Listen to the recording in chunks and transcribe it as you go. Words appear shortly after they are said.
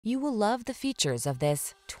You will love the features of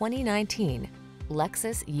this 2019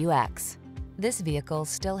 Lexus UX. This vehicle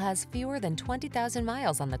still has fewer than 20,000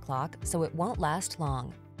 miles on the clock, so it won't last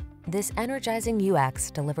long. This energizing UX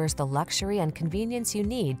delivers the luxury and convenience you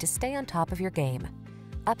need to stay on top of your game.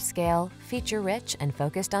 Upscale, feature-rich, and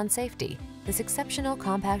focused on safety, this exceptional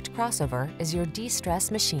compact crossover is your de-stress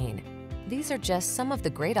machine. These are just some of the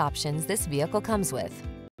great options this vehicle comes with: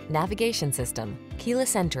 navigation system,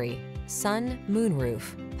 keyless entry, sun,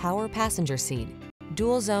 moonroof, power passenger seat,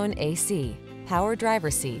 dual zone AC, power driver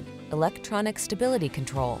seat, electronic stability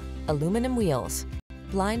control, aluminum wheels,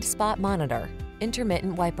 blind spot monitor,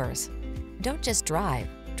 intermittent wipers. Don't just drive,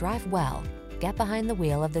 drive well. Get behind the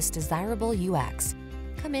wheel of this desirable UX.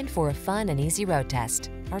 Come in for a fun and easy road test.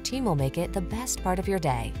 Our team will make it the best part of your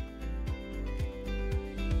day.